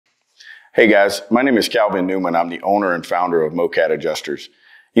Hey guys, my name is Calvin Newman. I'm the owner and founder of MoCat Adjusters.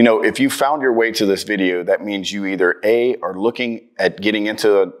 You know, if you found your way to this video, that means you either A, are looking at getting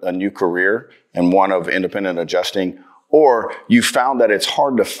into a new career and one of independent adjusting, or you found that it's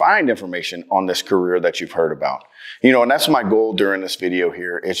hard to find information on this career that you've heard about. You know, and that's my goal during this video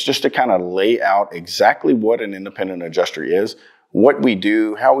here. It's just to kind of lay out exactly what an independent adjuster is, what we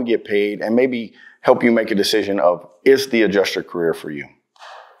do, how we get paid, and maybe help you make a decision of, is the adjuster career for you?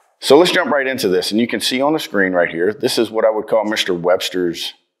 So let's jump right into this. And you can see on the screen right here, this is what I would call Mr.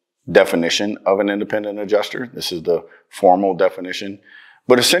 Webster's definition of an independent adjuster. This is the formal definition.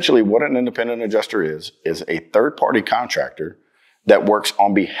 But essentially what an independent adjuster is a third-party contractor that works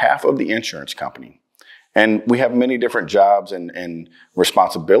on behalf of the insurance company. And we have many different jobs and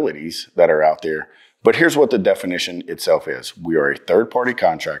responsibilities that are out there. But here's what the definition itself is. We are a third-party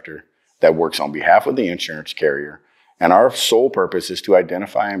contractor that works on behalf of the insurance carrier, and our sole purpose is to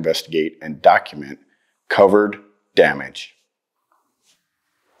identify, investigate, and document covered damage.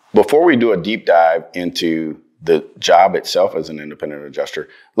 Before we do a deep dive into the job itself as an independent adjuster,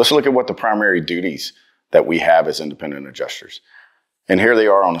 let's look at what the primary duties that we have as independent adjusters. And here they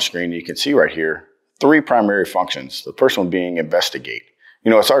are on the screen. You can see right here, 3 primary functions. The first one being investigate. You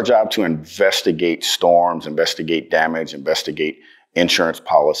know, it's our job to investigate storms, investigate damage, investigate insurance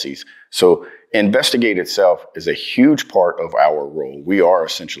policies. So investigate itself is a huge part of our role. We are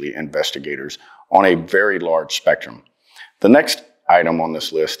essentially investigators on a very large spectrum. The next item on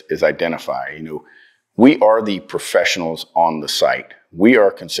this list is identify. You know, we are the professionals on the site. We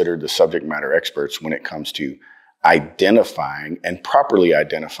are considered the subject matter experts when it comes to identifying and properly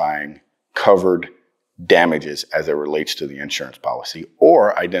identifying covered damages as it relates to the insurance policy,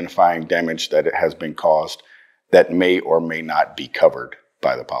 or identifying damage that has been caused that may or may not be covered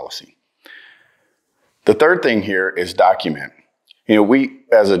by the policy. The third thing here is document. You know, we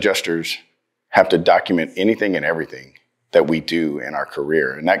as adjusters have to document anything and everything that we do in our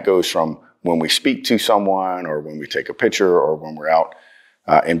career. And that goes from when we speak to someone, or when we take a picture, or when we're out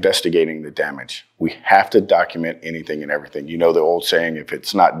investigating the damage. We have to document anything and everything. You know the old saying, if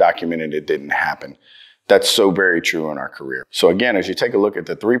it's not documented, it didn't happen. That's so very true in our career. So again, as you take a look at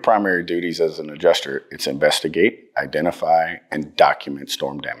the 3 primary duties as an adjuster, it's investigate, identify, and document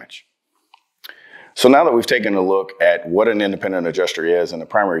storm damage. So now that we've taken a look at what an independent adjuster is and the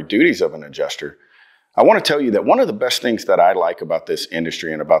primary duties of an adjuster, I want to tell you that one of the best things that I like about this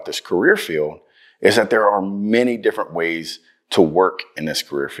industry and about this career field is that there are many different ways to work in this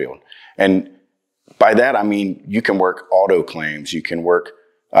career field. And by that, I mean, you can work auto claims, you can work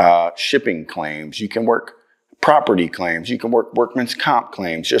shipping claims, you can work property claims, you can work workman's comp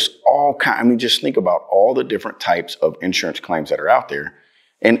claims, just all kinds. I mean, just think about all the different types of insurance claims that are out there.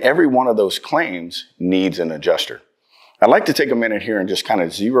 And every one of those claims needs an adjuster. I'd like to take a minute here and just kind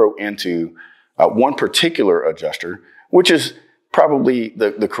of zero into one particular adjuster, which is probably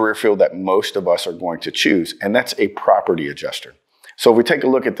the career field that most of us are going to choose, and that's a property adjuster. So if we take a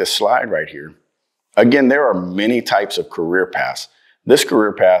look at this slide right here, again, there are many types of career paths. This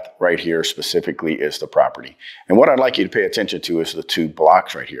career path right here specifically is the property. And what I'd like you to pay attention to is the 2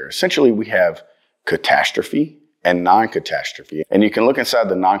 blocks right here. Essentially, we have catastrophe and non-catastrophe. And you can look inside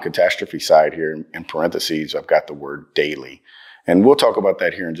the non-catastrophe side here in parentheses, I've got the word daily. And we'll talk about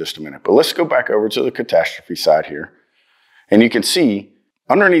that here in just a minute. But let's go back over to the catastrophe side here. And you can see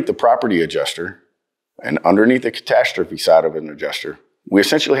underneath the property adjuster and underneath the catastrophe side of an adjuster, we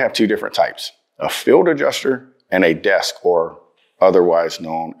essentially have 2 different types, a field adjuster and a desk, or otherwise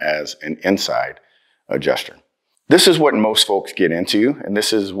known as an inside adjuster. This is what most folks get into, and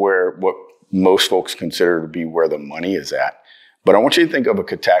this is what most folks consider to be where the money is at. But I want you to think of a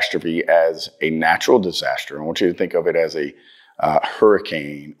catastrophe as a natural disaster. I want you to think of it as a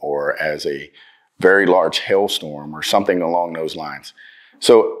hurricane, or as a very large hailstorm, or something along those lines.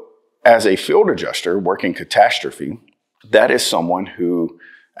 So as a field adjuster working catastrophe, that is someone who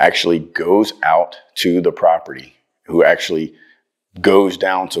actually goes out to the property, who actually goes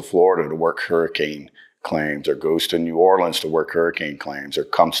down to Florida to work hurricane claims, or goes to New Orleans to work hurricane claims, or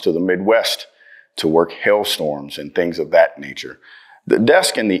comes to the Midwest to work hailstorms and things of that nature. The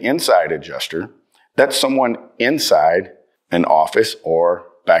desk and the inside adjuster, that's someone inside an office or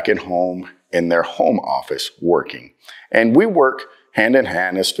back at home in their home office working. And we work hand in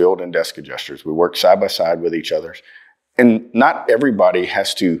hand as field and desk adjusters. We work side by side with each other. And not everybody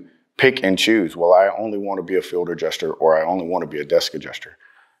has to pick and choose, well, I only want to be a field adjuster, or I only want to be a desk adjuster.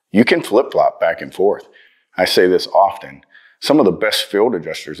 You can flip-flop back and forth. I say this often. Some of the best field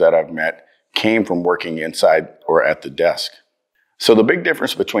adjusters that I've met came from working inside or at the desk. So the big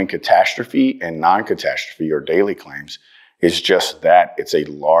difference between catastrophe and non-catastrophe or daily claims is just that. It's a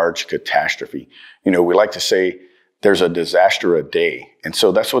large catastrophe. You know, we like to say there's a disaster a day. And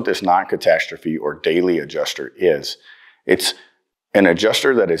so that's what this non-catastrophe or daily adjuster is. It's an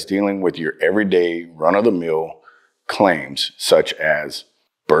adjuster that is dealing with your everyday run-of-the-mill claims, such as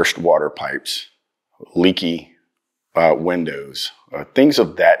burst water pipes, leaky windows, things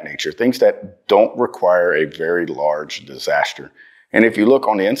of that nature, things that don't require a very large disaster. And if you look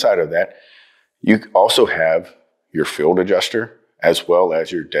on the inside of that, you also have your field adjuster as well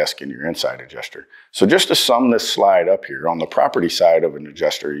as your desk and your inside adjuster. So just to sum this slide up here, on the property side of an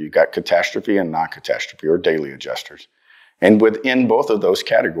adjuster, you got catastrophe and non-catastrophe or daily adjusters. And within both of those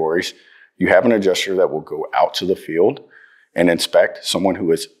categories, you have an adjuster that will go out to the field and inspect, someone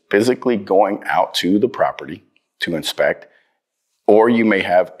who is physically going out to the property to inspect, or you may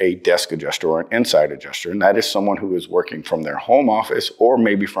have a desk adjuster or an inside adjuster, and that is someone who is working from their home office or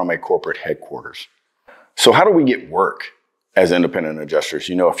maybe from a corporate headquarters. So how do we get work as independent adjusters?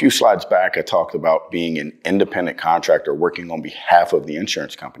 You know, a few slides back, I talked about being an independent contractor working on behalf of the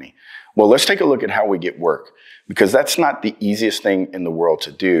insurance company. Well, let's take a look at how we get work, because that's not the easiest thing in the world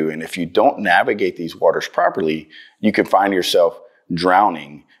to do. And if you don't navigate these waters properly, you can find yourself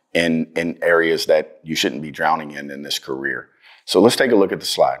drowning in areas that you shouldn't be drowning in this career. So let's take a look at the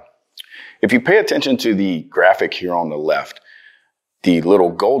slide. If you pay attention to the graphic here on the left, the little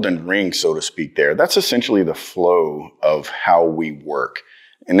golden ring, so to speak there, that's essentially the flow of how we work.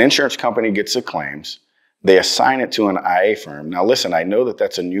 An insurance company gets the claims. They assign it to an IA firm. Now listen, I know that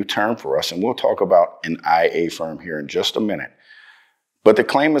that's a new term for us, and we'll talk about an IA firm here in just a minute. But the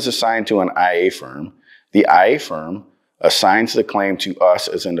claim is assigned to an IA firm. The IA firm assigns the claim to us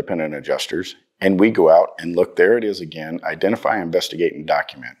as independent adjusters, and we go out and look, there it is again, identify, investigate, and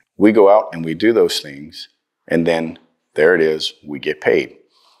document. We go out and we do those things, and then there it is, we get paid.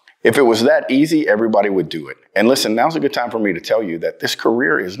 If it was that easy, everybody would do it. And listen, now's a good time for me to tell you that this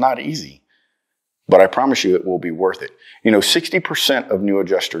career is not easy, but I promise you it will be worth it. You know, 60% of new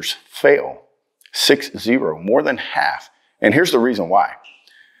adjusters fail, 60, more than half. And here's the reason why.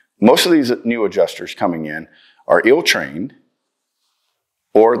 Most of these new adjusters coming in are ill-trained,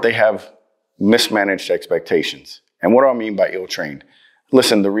 or they have mismanaged expectations. And what do I mean by ill-trained?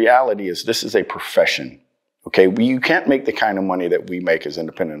 Listen, the reality is this is a profession. Okay, you can't make the kind of money that we make as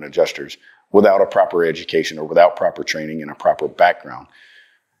independent adjusters without a proper education or without proper training and a proper background.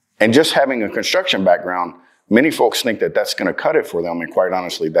 And just having a construction background, many folks think that that's going to cut it for them, and quite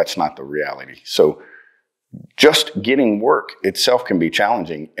honestly, that's not the reality. So just getting work itself can be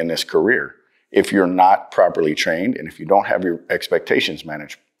challenging in this career if you're not properly trained and if you don't have your expectations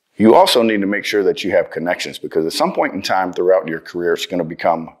managed. You also need to make sure that you have connections, because at some point in time throughout your career, it's going to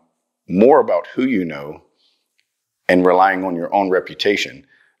become more about who you know and relying on your own reputation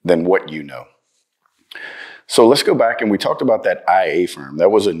than what you know. So let's go back, and we talked about that IA firm. That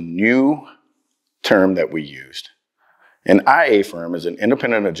was a new term that we used. An IA firm is an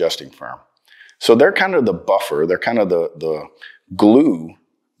independent adjusting firm. So they're kind of the buffer, they're kind of the glue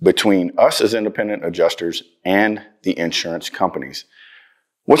between us as independent adjusters and the insurance companies.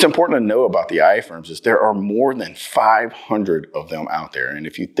 What's important to know about the IA firms is there are more than 500 of them out there. And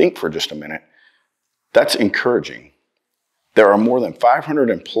if you think for just a minute, that's encouraging. There are more than 500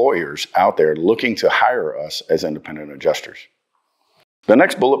 employers out there looking to hire us as independent adjusters. The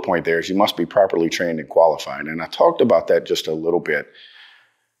next bullet point there is you must be properly trained and qualified. And I talked about that just a little bit.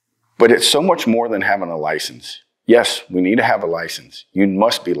 But it's so much more than having a license. Yes, we need to have a license. You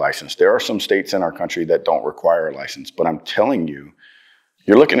must be licensed. There are some states in our country that don't require a license. But I'm telling you,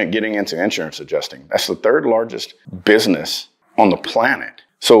 you're looking at getting into insurance adjusting. That's the third largest business on the planet.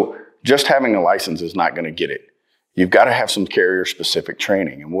 So just having a license is not going to get it. You've got to have some carrier-specific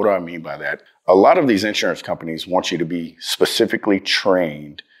training. And what do I mean by that? A lot of these insurance companies want you to be specifically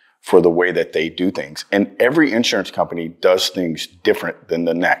trained for the way that they do things. And every insurance company does things different than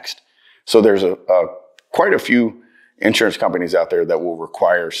the next. So there's quite a few insurance companies out there that will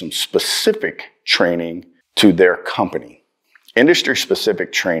require some specific training to their company.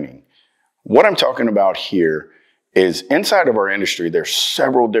 Industry-specific training. What I'm talking about here is inside of our industry, there's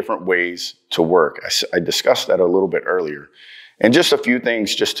several different ways to work. I discussed that a little bit earlier. And just a few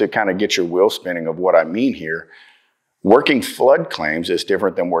things just to kind of get your wheel spinning of what I mean here. Working flood claims is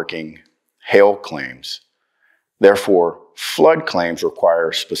different than working hail claims. Therefore, flood claims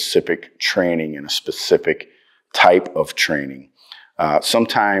require specific training and a specific type of training.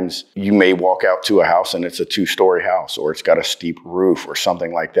 Sometimes you may walk out to a house and it's a 2-story house, or it's got a steep roof or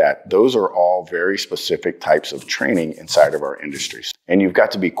something like that. Those are all very specific types of training inside of our industries. And you've got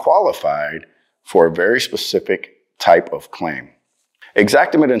to be qualified for a very specific type of claim.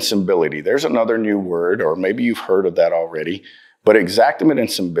 Xactimate and Symbility, there's another new word, or maybe you've heard of that already, but Xactimate and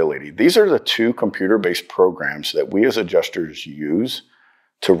Symbility, these are the two computer-based programs that we as adjusters use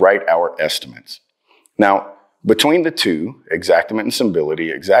to write our estimates. Now, between the two, Xactimate and Symbility,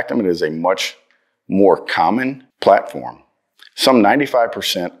 Xactimate is a much more common platform. Some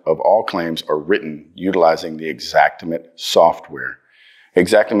 95% of all claims are written utilizing the Xactimate software.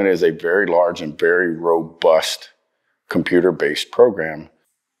 Xactimate is a very large and very robust computer-based program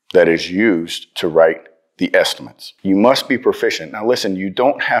that is used to write the estimates. You must be proficient. Now listen, you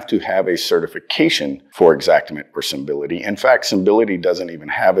don't have to have a certification for Xactimate or Symbility. In fact, Symbility doesn't even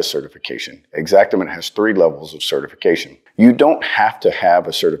have a certification. Xactimate has 3 levels of certification. You don't have to have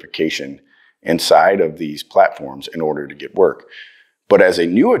a certification inside of these platforms in order to get work. But as a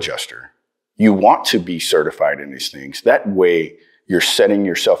new adjuster, you want to be certified in these things. That way, you're setting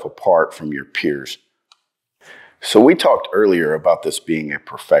yourself apart from your peers. So we talked earlier about this being a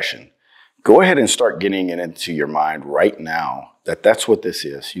profession. Go ahead and start getting it into your mind right now that that's what this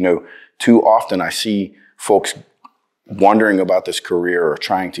is. You know, too often I see folks wondering about this career or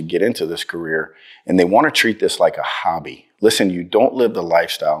trying to get into this career, and they want to treat this like a hobby. Listen, you don't live the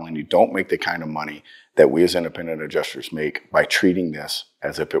lifestyle and you don't make the kind of money that we as independent adjusters make by treating this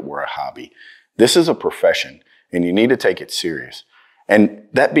as if it were a hobby. This is a profession and you need to take it serious. And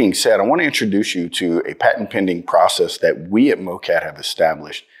that being said, I want to introduce you to a patent pending process that we at MOCAT have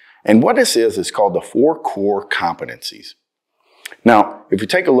established. And what this is called the 4 core competencies. Now, if you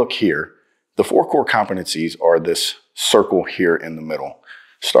take a look here, the 4 core competencies are this circle here in the middle,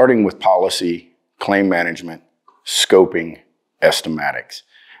 starting with policy, claim management, scoping, estimatics.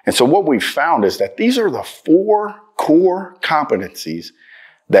 And so what we've found is that these are the 4 core competencies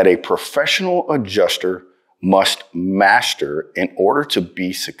that a professional adjuster must master in order to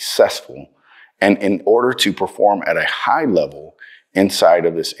be successful and in order to perform at a high level inside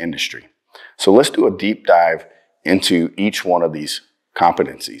of this industry. So let's do a deep dive into each one of these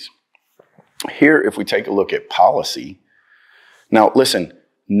competencies. Here, if we take a look at policy, now listen,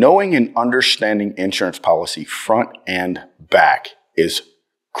 knowing and understanding insurance policy front and back is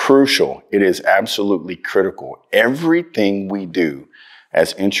crucial. It is absolutely critical. Everything we do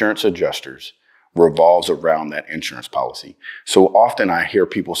as insurance adjusters revolves around that insurance policy. So often I hear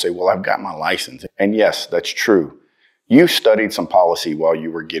people say, well, I've got my license. And yes, that's true. You studied some policy while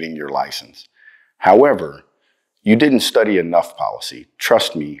you were getting your license. However, you didn't study enough policy.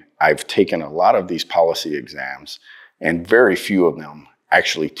 Trust me, I've taken a lot of these policy exams and very few of them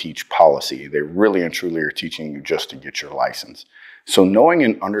actually teach policy. They really and truly are teaching you just to get your license. So knowing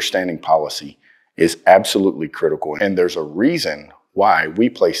and understanding policy is absolutely critical. And there's a reason why we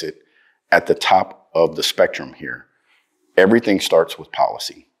place it at the top of the spectrum here. Everything starts with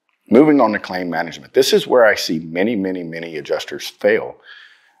policy. Moving on to claim management. This is where I see many adjusters fail.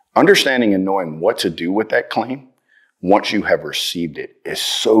 Understanding and knowing what to do with that claim once you have received it is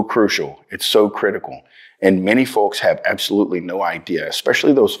so crucial. It's so critical. And many folks have absolutely no idea,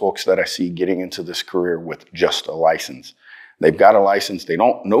 especially those folks that I see getting into this career with just a license. They've got a license, they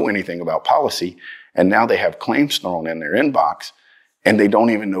don't know anything about policy, and now they have claims thrown in their inbox and they don't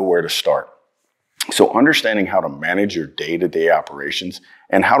even know where to start. So understanding how to manage your day-to-day operations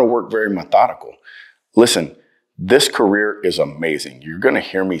and how to work very methodical. Listen, this career is amazing. You're going to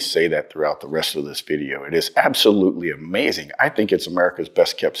hear me say that throughout the rest of this video. It is absolutely amazing. I think it's America's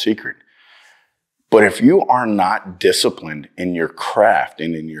best kept secret. But if you are not disciplined in your craft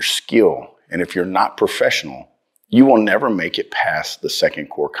and in your skill, and if you're not professional, you will never make it past the 2nd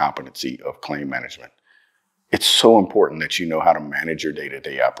core competency of claim management. It's so important that you know how to manage your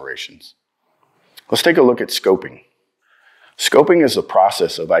day-to-day operations. Let's take a look at scoping. Scoping is the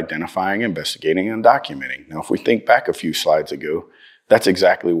process of identifying, investigating, and documenting. Now, if we think back a few slides ago, that's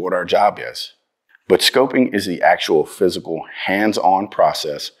exactly what our job is. But scoping is the actual physical, hands-on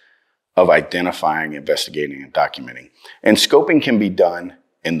process of identifying, investigating, and documenting. And scoping can be done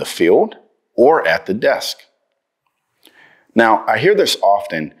in the field or at the desk. Now, I hear this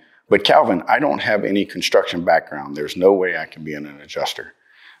often, but Calvin, I don't have any construction background. There's no way I can be an adjuster.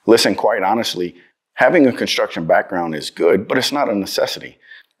 Listen, quite honestly, having a construction background is good, but it's not a necessity.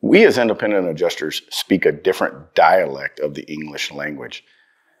 We as independent adjusters speak a different dialect of the English language.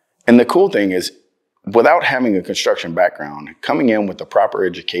 And the cool thing is, without having a construction background, coming in with the proper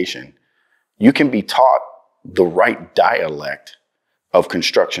education, you can be taught the right dialect of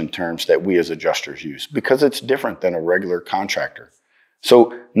construction terms that we as adjusters use because it's different than a regular contractor.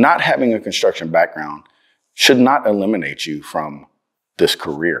 So not having a construction background should not eliminate you from this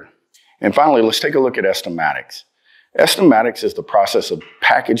career. And finally, let's take a look at estimatics. Estimatics is the process of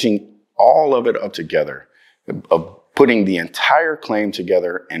packaging all of it up together, of putting the entire claim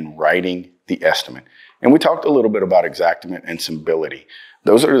together and writing the estimate. And we talked a little bit about Xactimate and Symbility.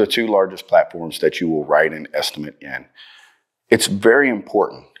 Those are the two largest platforms that you will write an estimate in. It's very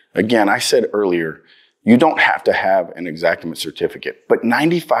important. Again, I said earlier, you don't have to have an Xactimate certificate, but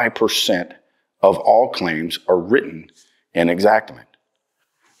 95% of all claims are written in Xactimate.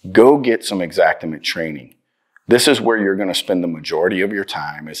 Go get some Xactimate training. This is where you're going to spend the majority of your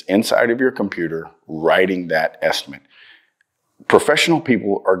time is inside of your computer writing that estimate. Professional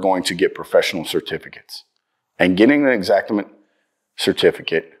people are going to get professional certificates, and getting an Xactimate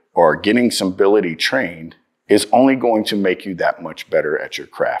certificate or getting Symbility trained is only going to make you that much better at your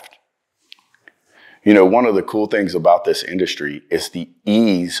craft. You know, one of the cool things about this industry is the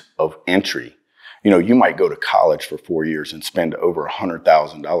ease of entry. You know, you might go to college for 4 years and spend over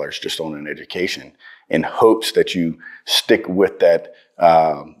 $100,000 just on an education in hopes that you stick with that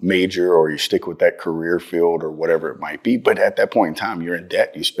major or you stick with that career field or whatever it might be. But at that point in time, you're in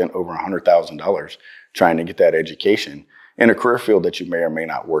debt. You spent over $100,000 trying to get that education in a career field that you may or may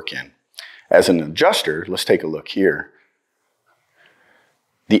not work in. As an adjuster, let's take a look here.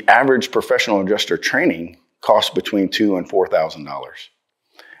 The average professional adjuster training costs between $2,000 and $4,000,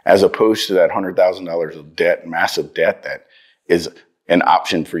 as opposed to that $100,000 of debt, massive debt that is an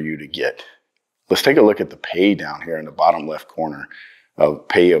option for you to get. Let's take a look at the pay down here in the bottom left corner of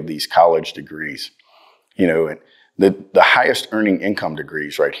pay of these college degrees. You know, the highest earning income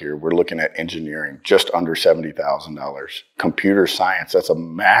degrees right here, we're looking at engineering, just under $70,000. Computer science, that's a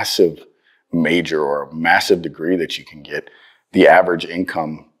massive major or a massive degree that you can get. The average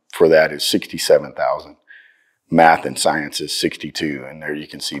income for that is $67,000. Math and science is $62,000, and there you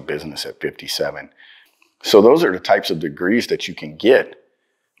can see business at $57,000. So those are the types of degrees that you can get,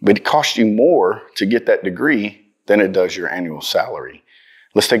 but it costs you more to get that degree than it does your annual salary.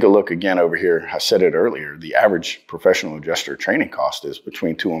 Let's take a look again over here. I said it earlier, the average professional adjuster training cost is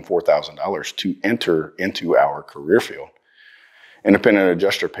between $2,000 and $4,000 to enter into our career field. Independent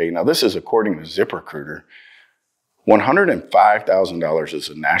adjuster pay, now this is according to ZipRecruiter, $105,000 is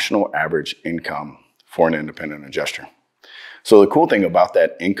the national average income for an independent adjuster. So the cool thing about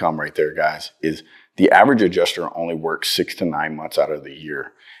that income right there, guys, is the average adjuster only works 6 to 9 months out of the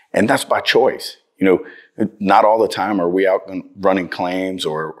year. And that's by choice. You know, not all the time are we out running claims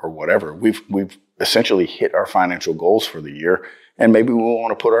or whatever. We've essentially hit our financial goals for the year, and maybe we'll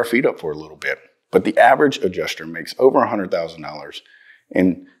want to put our feet up for a little bit. But the average adjuster makes over $100,000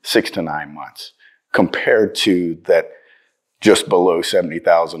 in 6 to 9 months compared to that just below $70,000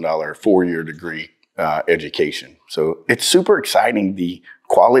 4-year degree education. So it's super exciting, the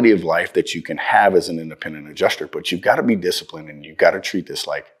quality of life that you can have as an independent adjuster, but you've got to be disciplined and you've got to treat this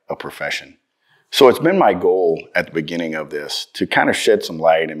like a profession. So it's been my goal at the beginning of this to kind of shed some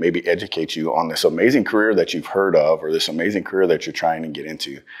light and maybe educate you on this amazing career that you've heard of or this amazing career that you're trying to get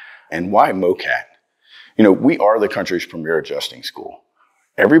into. And why MOCAT? You know, we are the country's premier adjusting school.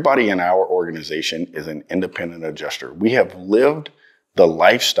 Everybody in our organization is an independent adjuster. We have lived the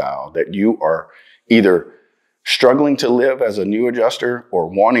lifestyle that you are either struggling to live as a new adjuster or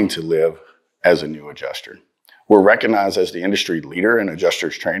wanting to live as a new adjuster. We're recognized as the industry leader in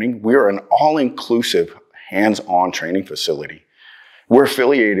adjusters training. We are an all-inclusive, hands-on training facility. We're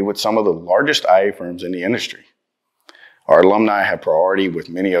affiliated with some of the largest IA firms in the industry. Our alumni have priority with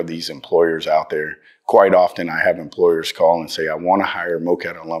many of these employers out there. Quite often, I have employers call and say, I want to hire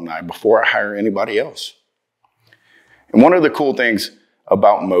MOCAT alumni before I hire anybody else. And one of the cool things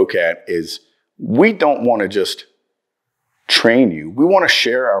about MOCAT is we don't want to just train you. We want to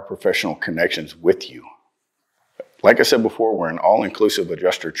share our professional connections with you. Like I said before, we're an all-inclusive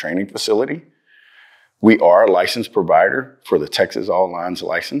adjuster training facility. We are a licensed provider for the Texas All Lines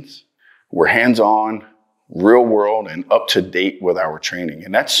license. We're hands-on, real world, and up to date with our training.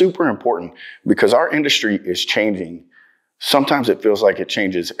 And that's super important because our industry is changing. Sometimes it feels like it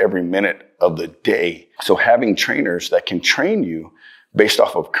changes every minute of the day. So having trainers that can train you based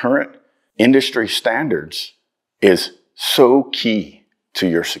off of current industry standards is so key to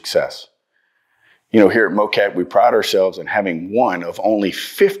your success. You know, here at MOCAT, we pride ourselves in having one of only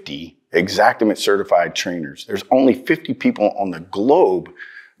 50 Xactimate certified trainers. There's only 50 people on the globe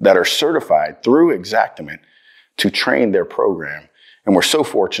that are certified through Xactimate to train their program. And we're so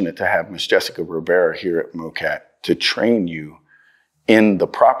fortunate to have Ms. Jessica Rivera here at MOCAT to train you in the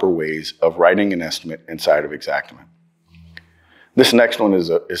proper ways of writing an estimate inside of Xactimate. This next one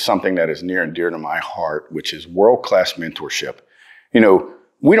is something that is near and dear to my heart, which is world-class mentorship. You know,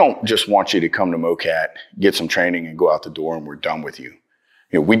 we don't just want you to come to MOCAT, get some training, and go out the door and we're done with you.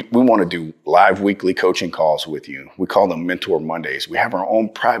 You know, we want to do live weekly coaching calls with you. We call them Mentor Mondays. We have our own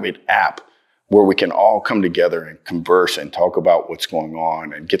private app where we can all come together and converse and talk about what's going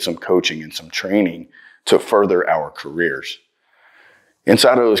on and get some coaching and some training to further our careers.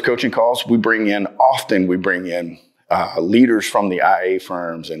 Inside of those coaching calls, we bring in leaders from the IA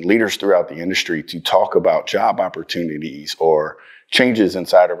firms and leaders throughout the industry to talk about job opportunities or changes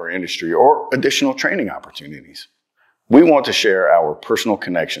inside of our industry or additional training opportunities. We want to share our personal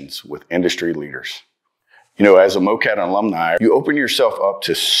connections with industry leaders. As a MOCAT alumni, you open yourself up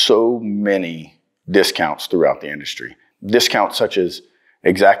to so many discounts throughout the industry. Discounts such as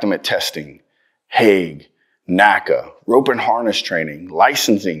Xactimate testing, Hague, NACA, rope and harness training,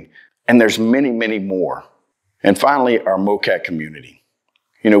 licensing, and there's many, many more. And finally, our MOCAT community.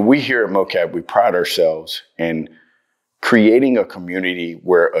 We here at MOCAT, we pride ourselves in creating a community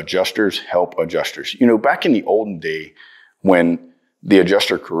where adjusters help adjusters. Back in the olden day, when the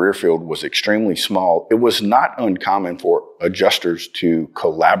adjuster career field was extremely small, it was not uncommon for adjusters to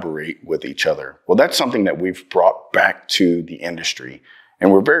collaborate with each other. Well, that's something that we've brought back to the industry,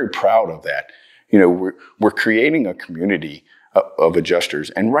 and we're very proud of that. We're creating a community of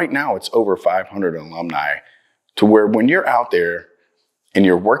adjusters, and right now it's over 500 alumni, to where when you're out there and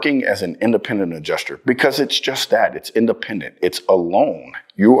you're working as an independent adjuster, because it's just that, it's independent, it's alone,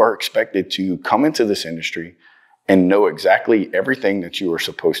 you are expected to come into this industry and know exactly everything that you are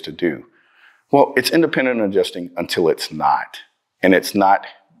supposed to do. Well, it's independent adjusting until it's not. And it's not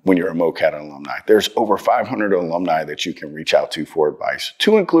when you're a MOCAT alumni. There's over 500 alumni that you can reach out to for advice,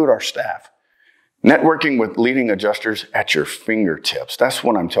 to include our staff. Networking with leading adjusters at your fingertips. That's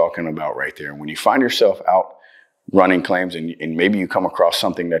what I'm talking about right there. When you find yourself out running claims and maybe you come across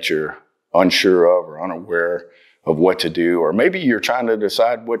something that you're unsure of or unaware of what to do, or maybe you're trying to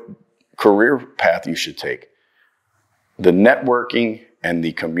decide what career path you should take. The networking and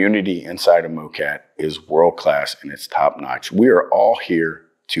the community inside of MOCAT is world-class and it's top-notch. We are all here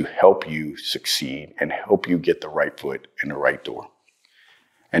to help you succeed and help you get the right foot in the right door.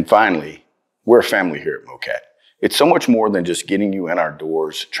 And finally, we're a family here at MOCAT. It's so much more than just getting you in our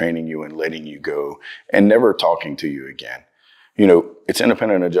doors, training you and letting you go and never talking to you again. It's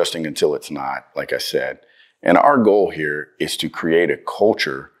independent adjusting until it's not, like I said. And our goal here is to create a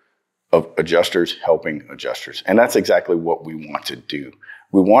culture of adjusters helping adjusters. And that's exactly what we want to do.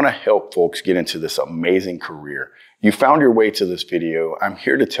 We want to help folks get into this amazing career. You found your way to this video. I'm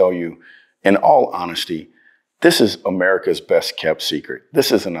here to tell you, in all honesty, this is America's best kept secret.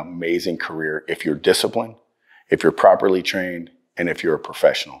 This is an amazing career if you're disciplined, if you're properly trained, and if you're a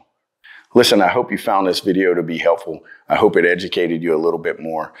professional. Listen, I hope you found this video to be helpful. I hope it educated you a little bit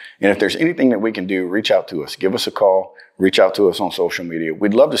more. And if there's anything that we can do, reach out to us. Give us a call. Reach out to us on social media.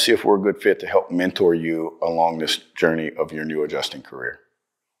 We'd love to see if we're a good fit to help mentor you along this journey of your new adjusting career.